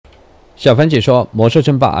小凡解说魔兽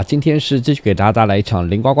争霸啊，今天是继续给大家带来一场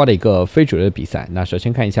零呱呱的一个非主流的比赛。那首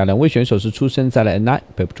先看一下，两位选手是出生在了 N9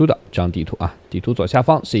 北部洲的这张地图啊。地图左下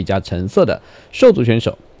方是一家橙色的兽族选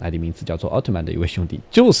手 ，ID 名字叫做奥特曼的一位兄弟，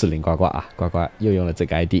就是零呱呱啊，呱呱又用了这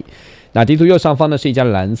个 ID。那地图右上方呢是一家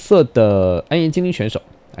蓝色的暗夜精灵选手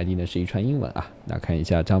 ，ID 呢是一串英文啊。那看一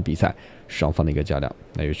下这场比赛双方的一个较量。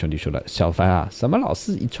那有兄弟说了，小凡啊，什么老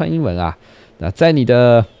是一串英文啊？那在你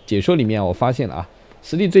的解说里面，我发现了啊。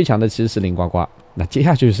 实力最强的其实是零呱呱，那接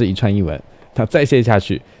下去是一串英文，那再接下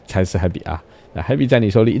去才是 Happy 啊。那 Happy 在你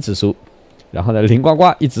手里一直输，然后呢，零呱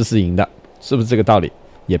呱一直是赢的，是不是这个道理？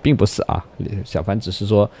也并不是啊。小凡只是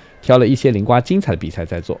说挑了一些零呱精彩的比赛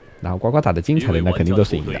在做，然后呱呱打的精彩的那肯定都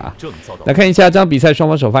是赢的啊。来看一下这场比赛，双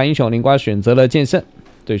方首发英雄零呱选择了剑圣，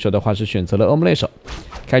对手的话是选择了欧姆雷手。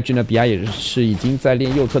开局呢，比亚也是已经在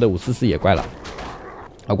练右侧的544野怪了，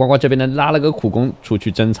而呱呱这边呢拉了个苦工出去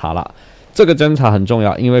侦查了。 这个侦查很重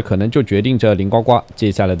要，因为可能就决定着零呱呱接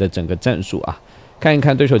下来的整个战术啊。看一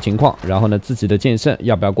看对手情况，然后呢自己的剑圣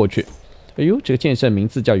要不要过去？哎呦，这个剑圣名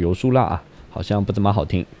字叫尤舒拉啊，好像不怎么好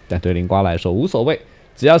听，但对零呱来说无所谓，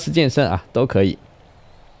只要是剑圣啊都可以。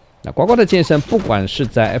那呱呱的剑圣，不管是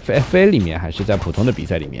在 FFA 里面，还是在普通的比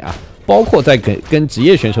赛里面啊，包括在跟职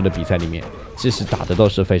业选手的比赛里面，其实打的都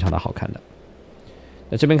是非常的好看的。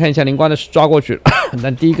那这边看一下零呱呢是抓过去了，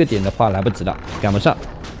但第一个点的话来不及了，赶不上。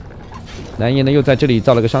 蓝叶呢又在这里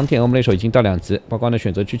造了个商店，欧姆雷手已经到2级，呱呱呢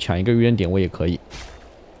选择去抢一个愚人点位也可以。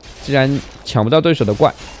既然抢不到对手的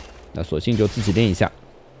怪，那索性就自己练一下。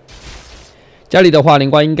家里的话，零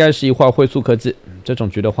呱应该是一会儿会速科技，这种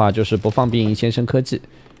局的话就是不放兵营先升科技，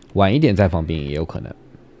晚一点再放兵营也有可能。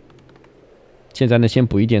现在呢先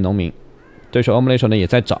补一点农民，对手欧姆雷手呢也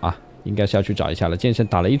在找啊，应该是要去找一下了。剑圣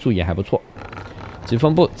打了一组也还不错。 疾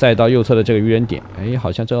风步再到右侧的这个愚人点，哎，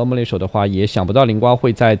好像这欧姆雷手的话也想不到零呱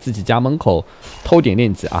会在自己家门口偷点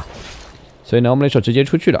练级啊，所以呢，欧姆雷手直接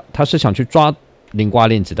出去了，他是想去抓零呱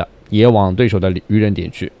练级的，也往对手的愚人点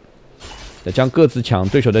去，那将各自抢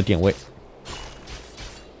对手的点位。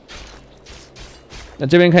那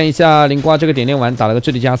这边看一下零呱这个点练完打了个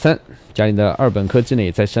智力加3，家里的2本科技呢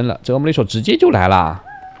也在升了，这欧姆雷手直接就来了，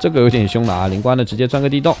这个有点凶了啊，零呱呢直接钻个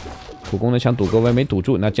地洞。 苦工呢想堵个位没堵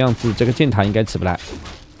住，那这样子这个箭塔应该起不来。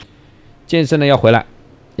剑圣呢要回来，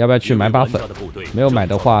要不要去买把粉？没有买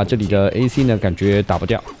的话，这里的 AC 呢感觉打不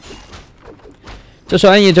掉。这时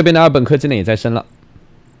候暗夜这边的2本科技呢也在升了，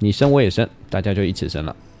你升我也升，大家就一起升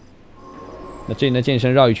了。那这里呢剑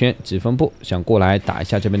圣绕一圈，疾风步想过来打一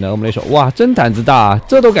下这边的欧姆雷手，哇，真胆子大啊，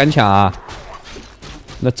这都敢抢啊！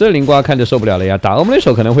那这零呱看着受不了了呀，打欧姆雷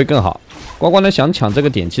手可能会更好。呱呱呢想抢这个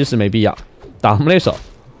点，其实没必要，打欧姆雷手。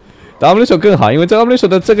 打欧姆雷手更好，因为这欧姆雷手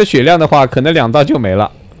的这个血量的话，可能2刀就没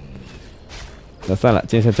了。那算了，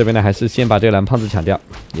剑圣这边呢，还是先把这个蓝胖子抢掉，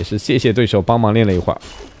也是谢谢对手帮忙练了一会儿。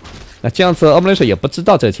那这样子，欧姆雷手也不知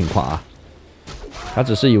道这个情况啊，他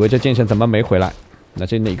只是以为这剑圣怎么没回来。那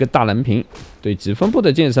这里一个大蓝屏，对疾风步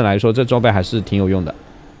的剑圣来说，这装备还是挺有用的。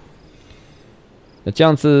那这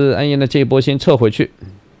样子，暗夜呢这一波先撤回去，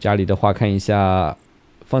家里的话看一下，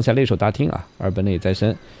放下猎手大厅啊，2本呢也在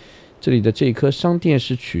升。 这里的这一颗商店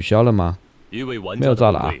是取消了吗？没有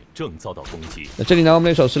造了啊。那这里呢，欧姆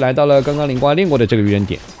雷手是来到了刚刚零呱练过的这个愚人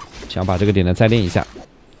点，想把这个点呢再练一下。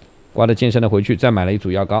呱的剑圣呢回去再买了一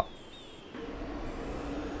组药膏。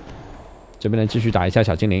这边呢继续打一下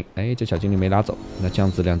小精灵，哎，这小精灵没拉走，那这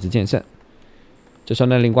样子2级剑圣。这时候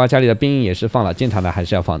呢，零呱家里的兵营也是放了，箭塔呢还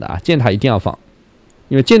是要放的啊，箭塔一定要放，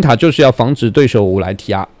因为箭塔就是要防止对手5来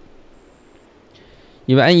TR。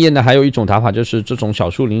 因为暗夜呢，还有一种打法，就是这种小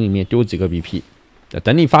树林里面丢几个 BP，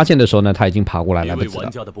 等你发现的时候呢，他已经爬过来，来不及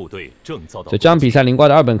了。所以这场比赛零呱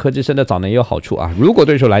的2本科技升的早呢也有好处啊。如果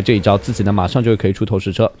对手来这一招，自己呢马上就可以出投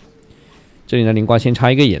石车。这里呢，零呱先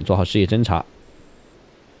插一个眼，做好视野侦查。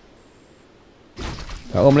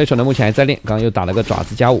而欧姆雷手呢，目前还在练，刚刚又打了个爪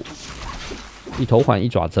子加5，一头环一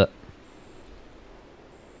爪子。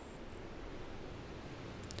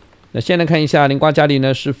 那现在看一下零呱家里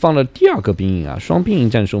呢是放了第2个兵营啊，双兵营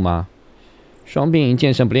战术吗？双兵营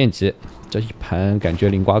剑圣不练级，这一盘感觉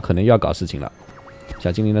零呱可能又要搞事情了。小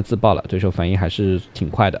精灵呢自爆了，对手反应还是挺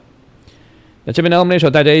快的。那这边的欧姆雷手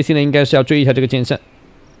带着 AC 呢，应该是要追一下这个剑圣。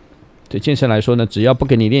对剑圣来说呢，只要不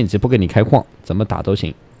给你练级，不给你开矿，怎么打都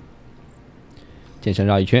行。剑圣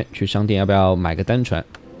绕一圈去商店，要不要买个单船？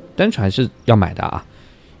单船还是要买的啊，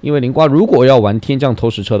因为零呱如果要玩天降投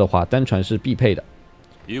石车的话，单船是必配的。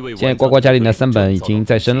 现在呱呱家里呢3本已经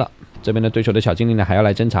在升了，这边的对手的小精灵呢还要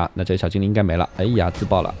来侦查，那这小精灵应该没了，哎呀自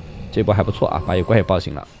爆了，这波还不错啊，把野怪也爆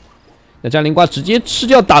醒了。那这样零呱直接吃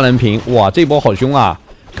掉大蓝屏，哇，这波好凶啊！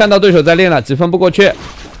看到对手在练了，几分不过去，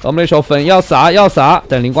欧姆雷手粉要撒，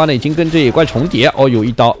但零呱呢已经跟这野怪重叠，哦，有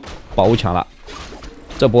一刀，宝物抢了，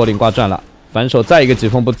这波灵瓜赚了，反手再一个疾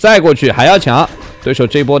风步，再过去还要抢。对手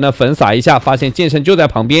这一波呢粉撒一下，发现剑圣就在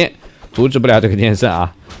旁边，阻止不了这个剑圣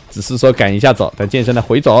啊，只是说赶一下走，但剑圣呢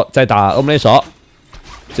回走，再打欧姆雷手。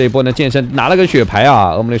这一波呢剑圣拿了个血牌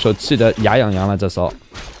啊，欧姆雷手气得牙痒痒了，这时候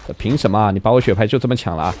凭什么啊？你把我血牌就这么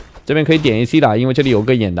抢了啊？这边可以点 AC 的，因为这里有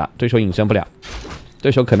个眼的，对手隐身不了，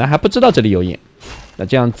对手可能还不知道这里有眼。那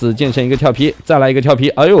这样子剑圣一个跳皮，再来一个跳皮，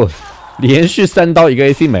哎呦，连续3刀一个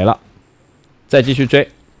AC 没了，再继续追。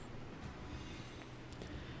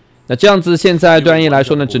那这样子，现在对暗夜来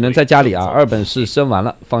说呢，只能在家里啊，2本是升完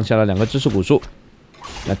了，放下了2个知识古树。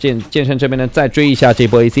那剑圣这边呢，再追一下这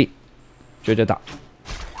波 AC， 追着打。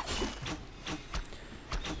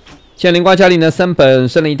现在灵瓜家里呢，3本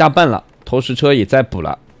升了一大半了，投石车也在补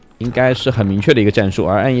了，应该是很明确的一个战术。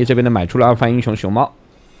而暗夜这边呢，买出了2番英雄熊猫，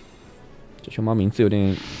这熊猫名字有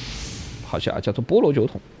点好笑啊，叫做菠萝酒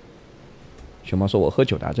桶。熊猫说：“我喝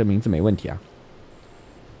酒的，这名字没问题啊。”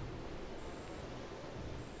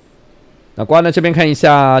那瓜呢？这边看一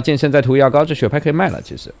下，剑圣在涂药膏，这血牌可以卖了，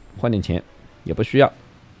其实换点钱也不需要。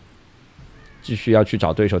继续要去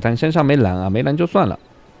找对手，但身上没蓝啊，没蓝就算了。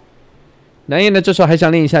南夜呢，这时候还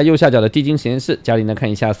想练一下右下角的地精实验室，家里呢看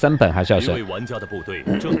一下3本还是要升，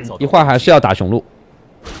一会儿还是要打雄鹿。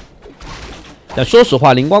但说实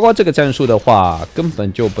话，林呱呱这个战术的话，根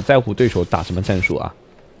本就不在乎对手打什么战术啊。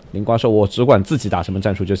林呱说：“我只管自己打什么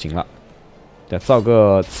战术就行了。”对，造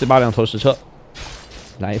个7、8辆投石车。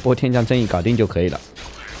来一波天降正义搞定就可以了。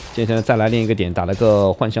接下来再来练一个点，打了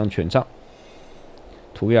个幻象权杖，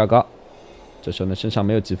涂个药膏。这时候呢，身上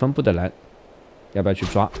没有几分布的蓝，要不要去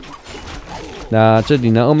抓？那这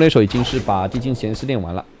里呢，欧姆雷手已经是把地精实验室练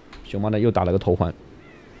完了，熊猫呢又打了个头环。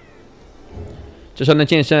这时候呢，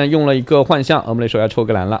剑圣用了一个幻象，欧姆雷手要抽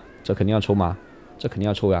个蓝了，这肯定要抽吗？这肯定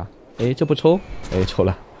要抽呀！哎，这不抽？哎，抽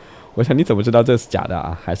了。我想你怎么知道这是假的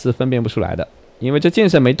啊？还是分辨不出来的，因为这剑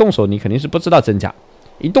圣没动手，你肯定是不知道真假。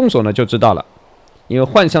一动手呢就知道了，因为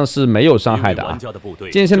幻象是没有伤害的啊。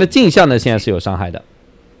剑圣的镜像呢现在是有伤害的。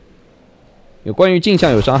有关于镜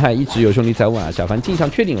像有伤害，一直有兄弟在问啊，小凡镜像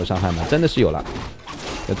确定有伤害吗？真的是有了，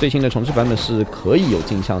最新的重置版本是可以有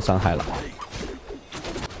镜像伤害了。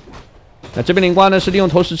那这边灵瓜呢是利用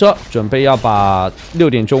投石车，准备要把6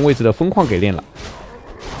点钟位置的风矿给练了，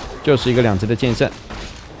就是一个2级的剑圣，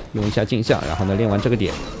用一下镜像，然后呢练完这个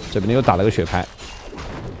点，这边呢又打了个血牌。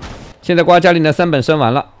现在瓜家里呢3本升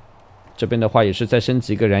完了，这边的话也是再升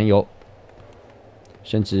级一个燃油，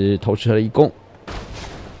升级投石车的1攻。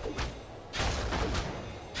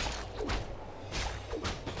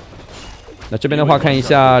那这边的话看一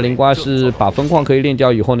下，灵瓜是把风矿可以练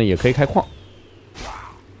掉以后呢，也可以开矿。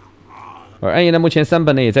而暗夜呢目前3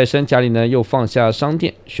本呢也在升，家里呢又放下商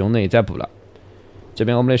店，熊呢也在补了。这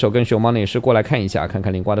边欧姆雷手跟熊猫呢也是过来看一下，看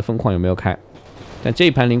看灵瓜的风矿有没有开。但这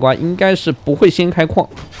一盘灵瓜应该是不会先开矿。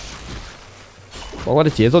呱呱的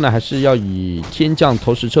节奏呢，还是要以天降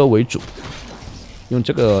投石车为主，用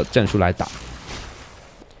这个战术来打。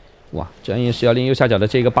哇，这暗夜是要练右下角的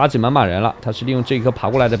这个8级满马人了，他是利用这颗爬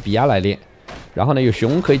过来的比亚来练。然后呢，有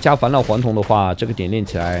熊可以加烦恼黄铜的话，这个点练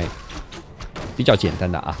起来比较简单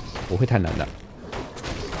的啊，不会太难的。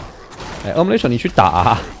哎，欧姆雷手你去打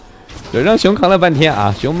啊！有让熊扛了半天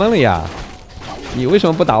啊，熊懵了呀！你为什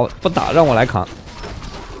么不打让我来扛？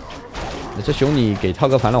那这熊你给套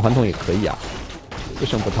个烦恼黄铜也可以啊。为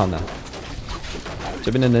什么不套呢？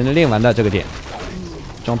这边的能练完的这个点，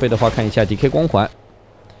装备的话看一下 DK 光环。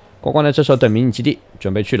呱呱呢这时候等迷你基地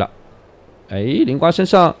准备去了。哎，灵瓜身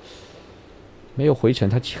上没有回城，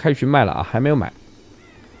他开局卖了啊，还没有买。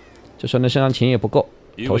这时候呢身上钱也不够，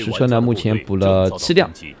投石车呢目前补了7辆，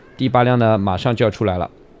第8辆呢马上就要出来了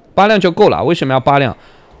，8辆就够了。为什么要8辆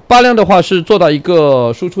？8辆的话是做到一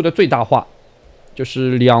个输出的最大化。就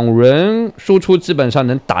是2轮输出基本上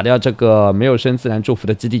能打掉这个没有升自然祝福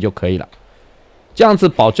的基地就可以了，这样子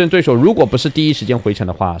保证对手如果不是第一时间回城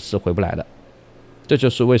的话是回不来的。这就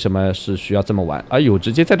是为什么是需要这么玩。哎呦，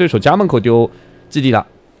直接在对手家门口丢基地了。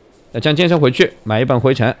那这样剑圣回去买1本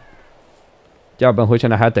回城，第2本回城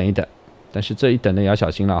呢还要等一等，但是这一等呢也要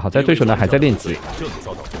小心了。好在对手呢还在练级。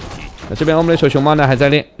那这边欧姆雷手熊猫呢还在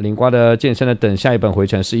练，灵瓜的剑圣呢等下1本回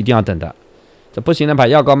城是一定要等的。这不行呢，把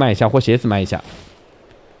药膏卖一下或鞋子卖一下，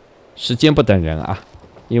时间不等人啊！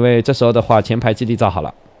因为这时候的话，前排基地造好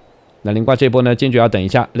了。那灵瓜这波呢，坚决要等一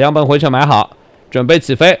下，2本回城买好，准备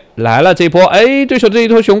起飞来了。这一波，哎，对手这一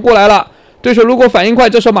头熊过来了。对手如果反应快，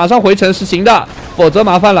这时候马上回城是行的，否则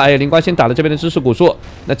麻烦了。哎，灵瓜先打了这边的知识古树，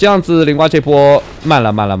那这样子灵瓜这波慢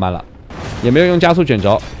了，也没有用加速卷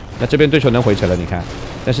轴。那这边对手能回城了，你看。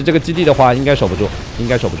但是这个基地的话，应该守不住，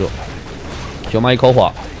熊猫一口火。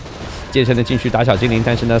剑圣呢进去打小精灵，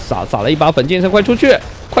但是呢撒了一把粉，剑圣快出去，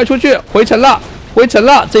快出去，回城了，回城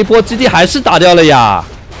了，这一波基地还是打掉了呀。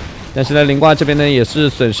但是呢，灵瓜这边呢也是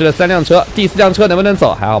损失了3辆车，第4辆车能不能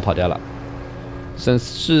走？还好跑掉了，损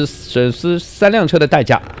失3辆车的代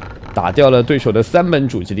价，打掉了对手的3本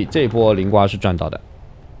主基地，这一波灵瓜是赚到的。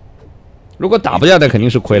如果打不掉的肯定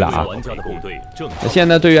是亏了啊。那现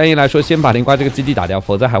在呢，对于安逸来说，先把灵瓜这个基地打掉，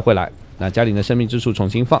否则还会来。那家里的生命之树重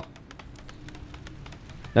新放。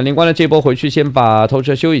那灵瓜呢，这波回去先把头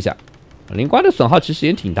车修一下。灵瓜的损耗其实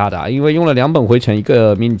也挺大的啊，因为用了2本回城1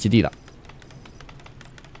个迷你基地了，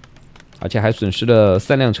而且还损失了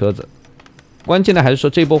3辆车子。关键的还是说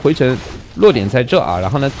这波回城落点在这啊，然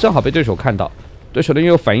后呢正好被对手看到，对手呢又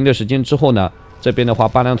有反应的时间之后呢，这边的话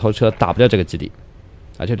8辆头车打不掉这个基地。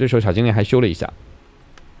而且对手小精灵还修了一下，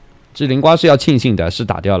这灵瓜是要庆幸的，是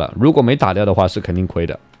打掉了。如果没打掉的话，是肯定亏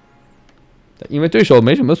的。因为对手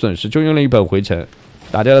没什么损失，就用了1本回城，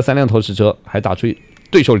打掉了3辆投石车，还打出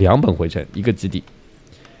对手2本回城1个基地。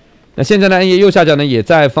那现在呢，暗夜右下角呢也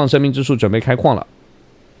在放生命之树，准备开矿了。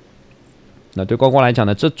那对光光来讲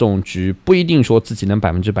呢，这种局不一定说自己能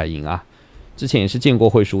100%赢啊，之前也是见过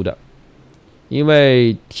会输的。因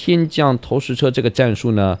为天降投石车这个战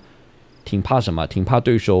术呢，挺怕什么？挺怕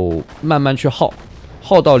对手慢慢去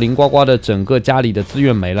耗到灵呱呱的整个家里的资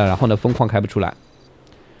源没了，然后呢分矿开不出来。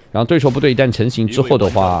然后对手部队一旦成型之后的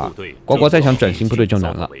话，呱呱再想转型部队就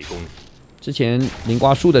难了。之前灵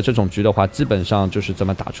呱输的这种局的话，基本上就是这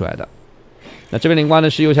么打出来的。那这边灵呱呢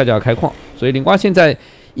是右下角开矿，所以灵呱现在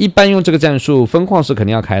一般用这个战术，分矿是肯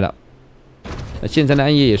定要开的。那现在呢，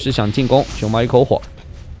暗夜也是想进攻，熊猫一口火。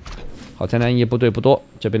好在呢，暗夜部队不多，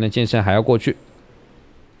这边的剑圣还要过去。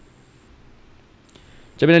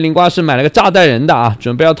这边的灵瓜是买了个炸弹人的啊，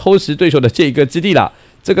准备要偷袭对手的这个基地了。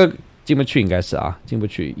这个进不去应该是啊，进不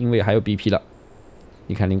去，因为还有 BP 了。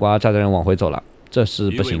你看灵瓜炸弹人往回走了，这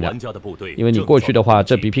是不行的，因为你过去的话，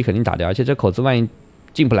这 BP 肯定打掉，而且这口子万一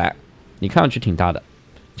进不来，你看上去挺大的，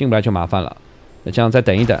进不来就麻烦了。那这样再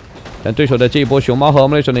等一等，但对手的这一波熊猫和我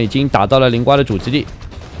们对手呢，已经打到了灵瓜的主基地，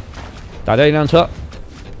打掉1辆车。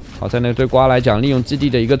好在呢，对瓜来讲，利用基地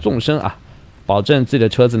的一个纵深啊，保证自己的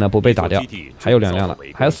车子呢不被打掉，还有2辆了，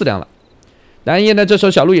还有4辆了。蓝夜呢，这时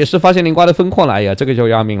候小鹿也是发现灵瓜的分矿了，哎呀，这个就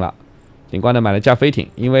要命了。灵瓜呢买了架飞艇，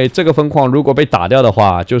因为这个分矿如果被打掉的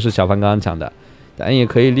话，就是小凡刚刚讲的，蓝夜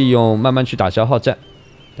可以利用慢慢去打消耗战，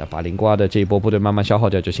把灵瓜的这一波部队慢慢消耗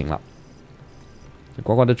掉就行了。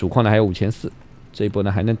呱呱的主矿呢还有5400，这一波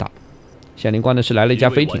呢还能打。现在灵瓜呢是来了一架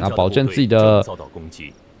飞艇啊，保证自己的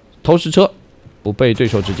投石车不被对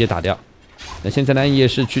手直接打掉。那现在呢，暗夜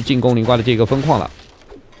是去进攻灵瓜的这个分矿了。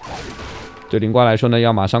对灵瓜来说呢，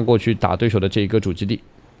要马上过去打对手的这一个主基地。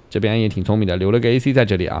这边暗夜挺聪明的，留了个 AC 在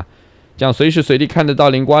这里啊，这样随时随地看得到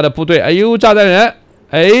灵瓜的部队。哎呦，炸弹人！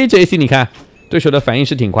哎，这 AC 你看，对手的反应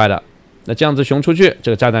是挺快的。那这样子熊出去，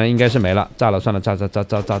这个炸弹人应该是没了，炸了算了，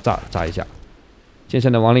炸一下。剑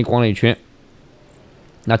圣呢往里逛了一圈。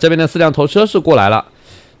那这边的4辆头车是过来了，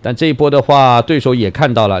但这一波的话，对手也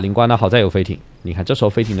看到了灵瓜呢，好在有飞艇。你看，这时候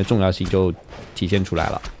飞艇的重要性就体现出来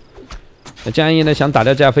了。那江暗夜呢，想打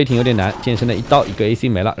掉这架飞艇有点难，剑圣的一刀1个 AC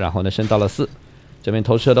没了，然后呢升到了4。这边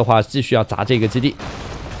投车的话，继续要砸这个基地。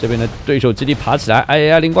这边的对手基地爬起来，哎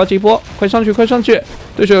呀，灵瓜这一波，快上去，快上去！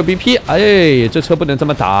对手有 BP， 哎，这车不能这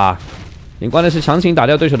么打。灵瓜呢是强行打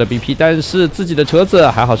掉对手的 BP， 但是自己的车子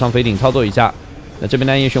还好上飞艇操作一下。那这边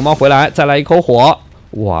暗夜熊猫回来，再来一口火，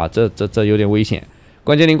哇，这有点危险。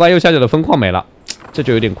关键灵瓜右下角的分矿没了，这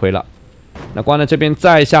就有点亏了。那瓜呢这边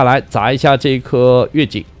再下来砸一下这颗月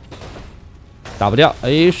景，打不掉。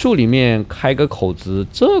哎，树里面开个口子，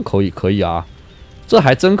这可以啊，这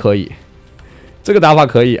还真可以，这个打法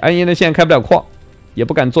可以。暗夜呢现在开不了矿，也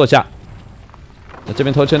不敢坐下。那这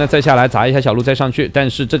边头车呢再下来砸一下小鹿再上去，但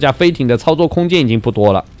是这架飞艇的操作空间已经不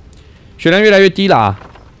多了，血量越来越低了啊。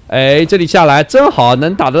哎，这里下来正好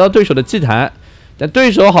能打得到对手的祭坛，但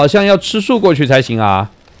对手好像要吃树过去才行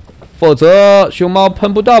啊，否则熊猫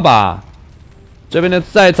喷不到吧。这边呢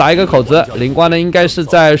再砸一个口子，灵瓜呢应该是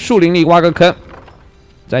在树林里挖个坑，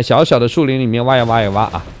在小小的树林里面挖呀挖呀挖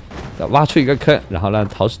啊，挖出一个坑，然后让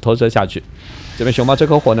投射下去。这边熊猫这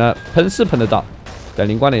口火呢喷是喷得到，但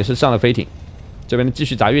灵瓜呢也是上了飞艇。这边呢继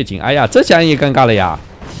续砸月景，哎呀，这下也尴尬了呀，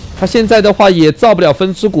他现在的话也造不了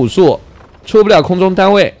分支古树，出不了空中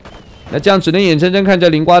单位，那这样只能眼睁睁看着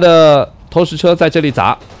灵瓜的投石车在这里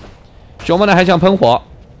砸。熊猫呢还想喷火，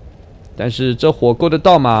但是这火够得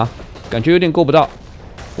到吗？感觉有点够不到，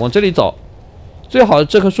往这里走，最好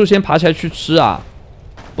这棵树先爬起来去吃啊，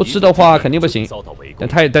不吃的话肯定不行。但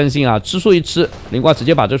他也担心啊，吃树一吃，灵瓜直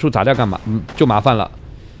接把这树砸掉干嘛？就麻烦了。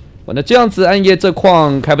那这样子暗夜这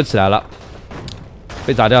矿开不起来了，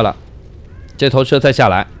被砸掉了。这头车再下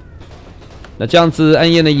来，那这样子，暗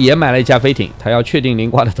夜呢也买了一架飞艇，他要确定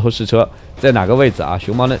灵瓜的投石车在哪个位置啊？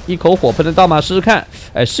熊猫呢一口火喷的到吗？试试看，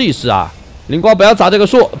哎，试一试啊！灵瓜不要砸这个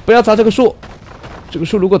树，不要砸这个树，这个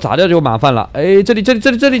树如果砸掉就麻烦了。哎，这里，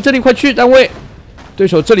快去单位！对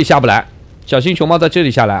手这里下不来，小心熊猫在这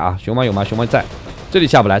里下来啊！熊猫有吗？熊猫在这里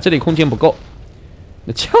下不来，这里空间不够。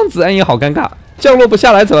那这样子暗夜好尴尬，降落不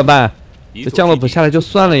下来怎么办？这降落不下来就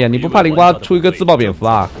算了呀，你不怕灵瓜出一个自爆蝙蝠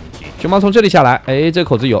啊？熊猫从这里下来，哎，这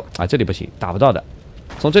口子有啊，这里不行，打不到的。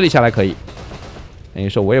从这里下来可以。暗夜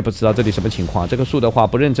说，我也不知道这里什么情况，这个树的话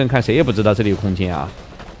不认真看，谁也不知道这里有空间啊。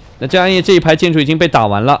那这暗夜这一排建筑已经被打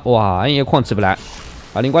完了，哇，暗夜矿起不来。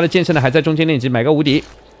啊，灵瓜的剑圣呢还在中间练级，买个无敌，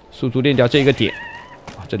速度练掉这个点。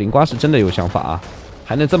哇，这灵瓜是真的有想法啊，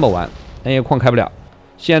还能这么玩。暗夜矿开不了，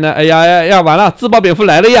现在呢，哎呀，完了，自爆蝙蝠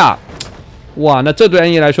来了呀！哇，那这对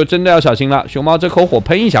暗夜来说真的要小心了。熊猫这口火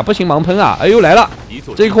喷一下，不行盲喷啊！哎呦来了，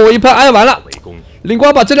这口火一喷，哎完了，灵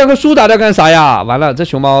瓜把这2棵树打掉干啥呀？完了，这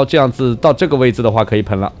熊猫这样子到这个位置的话可以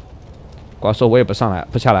喷了。瓜说我也不下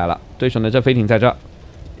来了。对手呢这飞艇在这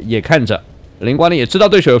也看着，灵瓜呢也知道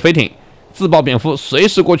对手有飞艇，自爆蝙蝠随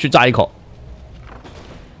时过去炸一口。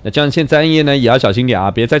那这样现在暗夜呢也要小心点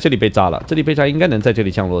啊，别在这里被炸了，这里被炸应该能在这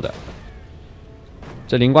里降落的。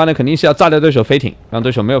这灵瓜呢肯定是要炸掉对手飞艇，让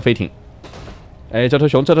对手没有飞艇。哎，这头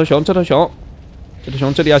熊这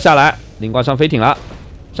里要下来，灵瓜上飞艇了，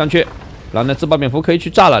上去，然后呢自爆蝙蝠可以去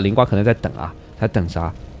炸了，灵瓜可能在等啊，他等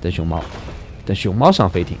啥？等熊猫，等熊猫上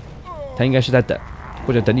飞艇，他应该是在等，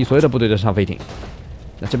或者等你所有的部队都上飞艇。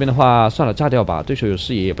那这边的话算了，炸掉吧，对手有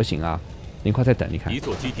视野也不行啊。灵瓜在等，你看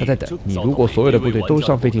他在等，你如果所有的部队都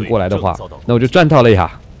上飞艇过来的话，那我就赚到了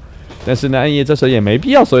呀。但是呢，暗夜这时候也没必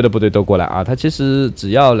要所有的部队都过来啊，他其实只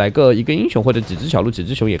要来一个英雄或者几只小鹿几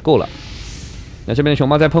只熊也够了。那这边的熊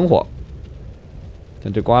猫在喷火，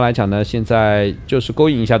但对瓜来讲呢，现在就是勾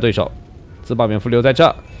引一下对手，自爆蝙蝠留在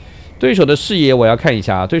这。对手的视野我要看一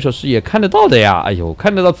下，对手视野看得到的呀。哎呦，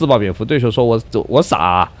看得到自爆蝙蝠，对手说我傻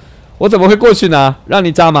啊，我怎么会过去呢？让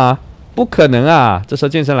你炸吗？不可能啊！这时候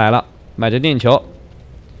剑圣来了，买着电球。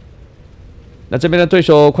那这边的对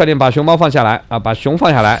手快点把熊猫放下来啊，把熊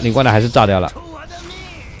放下来，灵光呢还是炸掉了。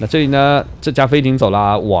那这里呢，这架飞艇走了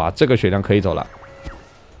啊，哇，这个血量可以走了。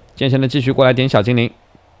剑圣呢继续过来点小精灵，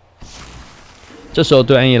这时候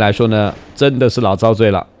对暗夜来说呢，真的是老遭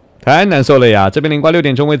罪了，太难受了呀！这边灵瓜6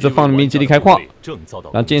点钟位置放了迷基地开矿，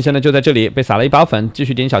然后剑圣呢就在这里被撒了一把粉，继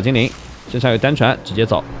续点小精灵，身上有单船，直接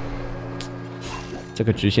走。这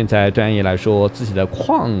个局现在对暗夜来说，自己的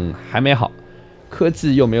矿还没好，科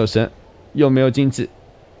技又没有升，又没有经济，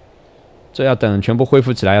这要等全部恢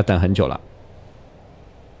复起来要等很久了。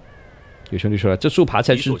有兄弟说了，这树爬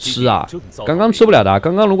起来去吃啊，刚刚吃不了的。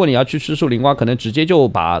刚刚如果你要去吃树灵瓜，可能直接就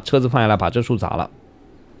把车子放下来，把这树砸了。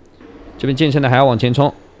这边剑圣呢还要往前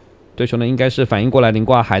冲，对手呢应该是反应过来灵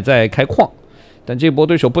瓜还在开矿，但这一波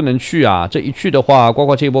对手不能去啊，这一去的话，呱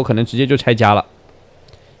呱这一波可能直接就拆家了。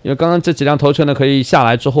因为刚刚这几辆头车呢可以下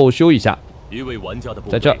来之后修一下，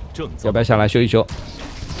在这要不要下来修一修？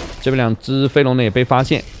这边2只飞龙呢也被发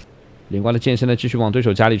现，灵瓜的剑圣呢继续往对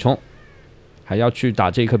手家里冲，还要去打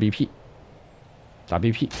这一颗 BP。打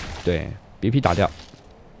BP， 对 BP 打掉，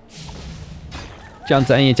这样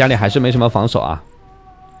子暗夜家里还是没什么防守啊。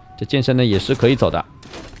这剑圣呢也是可以走的，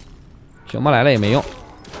熊猫来了也没用，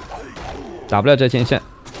打不了这剑圣，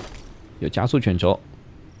有加速卷轴，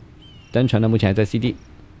单船呢目前还在 CD。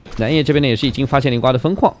暗夜这边呢也是已经发现灵瓜的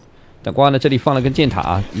分矿，但瓜呢这里放了根箭塔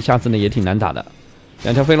啊，一下子呢也挺难打的。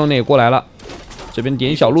2条飞龙呢也过来了，这边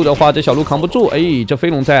点小鹿的话，这小鹿扛不住，哎，这飞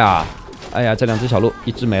龙在啊，哎呀，这2只小鹿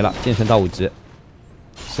1只没了，剑圣到5级。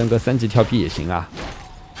升个3级跳 P 也行啊，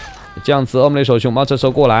这样子欧姆雷手熊猫这时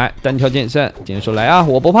候过来单挑剑圣，剑圣说来啊，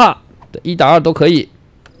我不怕，1打2都可以。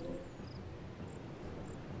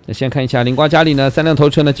那先看一下灵瓜家里呢3辆头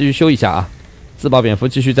车呢继续修一下啊，自爆蝙蝠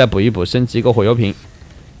继续再补一补，升级一个火油瓶。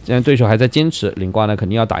既然对手还在坚持，灵瓜呢肯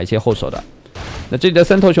定要打一些后手的。那这里的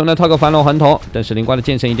3头熊呢套个繁龙环头，但是灵瓜的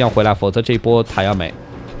剑圣一定要回来，否则这一波塔要没。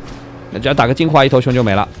那只要打个净化，1头熊就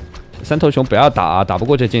没了。3头熊不要打啊，打不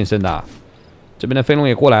过这剑圣的。这边的飞龙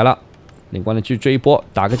也过来了，灵光呢去追一波，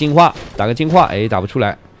打个净化，哎，打不出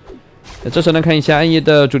来。那这时候呢，看一下暗夜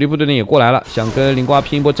的主力部队呢也过来了，想跟灵瓜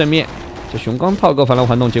拼一波正面。这熊刚套个繁龙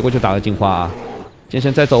环动，结果就打个净化啊。剑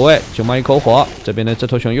圣再走位，熊猫一口火，这边呢这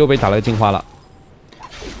头熊又被打了个净化了。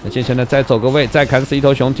那剑圣呢再走个位，再砍死1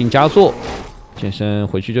头熊，顶加速，剑圣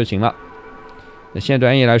回去就行了。那现在对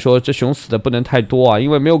暗夜来说，这熊死的不能太多啊，因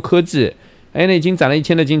为没有科技，暗夜已经攒了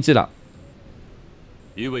1000的经济了。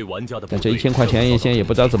但这1000块钱暗夜现在也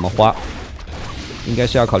不知道怎么花，应该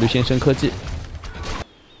是要考虑先升科技。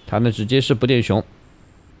他呢直接是不电熊，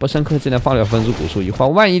不升科技呢放了分子古树一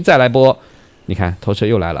换，万一再来波，你看头车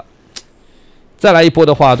又来了。再来一波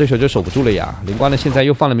的话，对手就守不住了呀。灵瓜呢，现在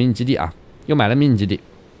又放了迷你基地啊，又买了迷你基地。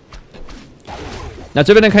那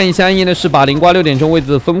这边呢，看一下暗夜呢是把灵瓜6点钟位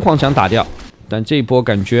置分矿墙打掉，但这一波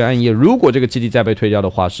感觉暗夜如果这个基地再被推掉的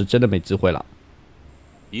话，是真的没机会了，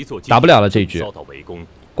打不了了这一局。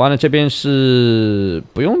瓜呢这边是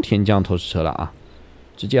不用填降投石车了啊，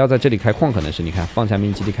直接要在这里开矿，可能是你看放下迷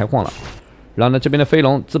你基地开矿了。然后呢，这边的飞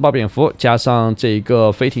龙自爆蝙蝠加上这一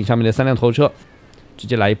个飞艇上面的3辆投车，直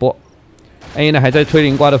接来一波。暗夜呢还在推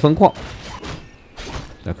灵瓜的分矿，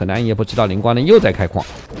那可能暗夜不知道灵瓜呢又在开矿。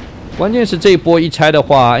关键是这一波一拆的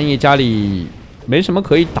话，暗夜家里没什么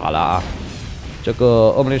可以打了啊。这个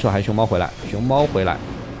恶魔猎手还熊猫回来，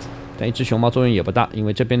但一只熊猫作用也不大，因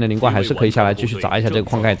为这边的灵瓜还是可以下来继续砸一下这个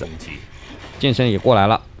矿盖子。剑神也过来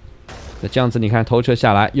了，那这样子你看头车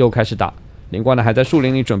下来又开始打，灵瓜呢还在树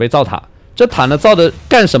林里准备造塔。这塔呢造的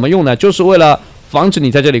干什么用呢？就是为了防止你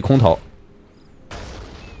在这里空投。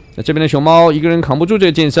那这边的熊猫一个人扛不住这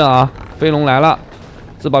个剑圣啊，飞龙来了，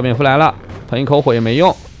自爆蝙蝠来了，喷一口火也没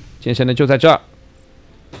用。剑神呢就在这儿，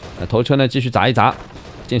那头车呢继续砸一砸，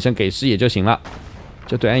剑神给视野就行了。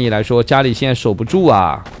这对暗夜来说，家里现在守不住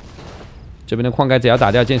啊。这边的矿盖子也要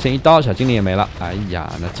打掉，剑神一刀，小精灵也没了。哎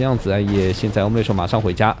呀，那这样子暗夜现在我们对手马上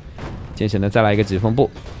回家。剑神呢再来一个疾风步，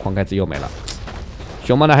矿盖子又没了。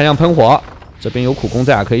熊猫呢还想喷火，这边有苦工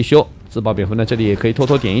在啊，可以修。自爆蝙蝠呢这里也可以偷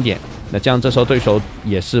偷点一点。那这样这时候对手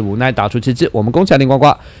也是无奈打出奇迹。我们恭喜灵呱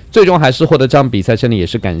呱，最终还是获得这场比赛胜利，也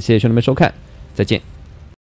是感谢兄弟们收看，再见。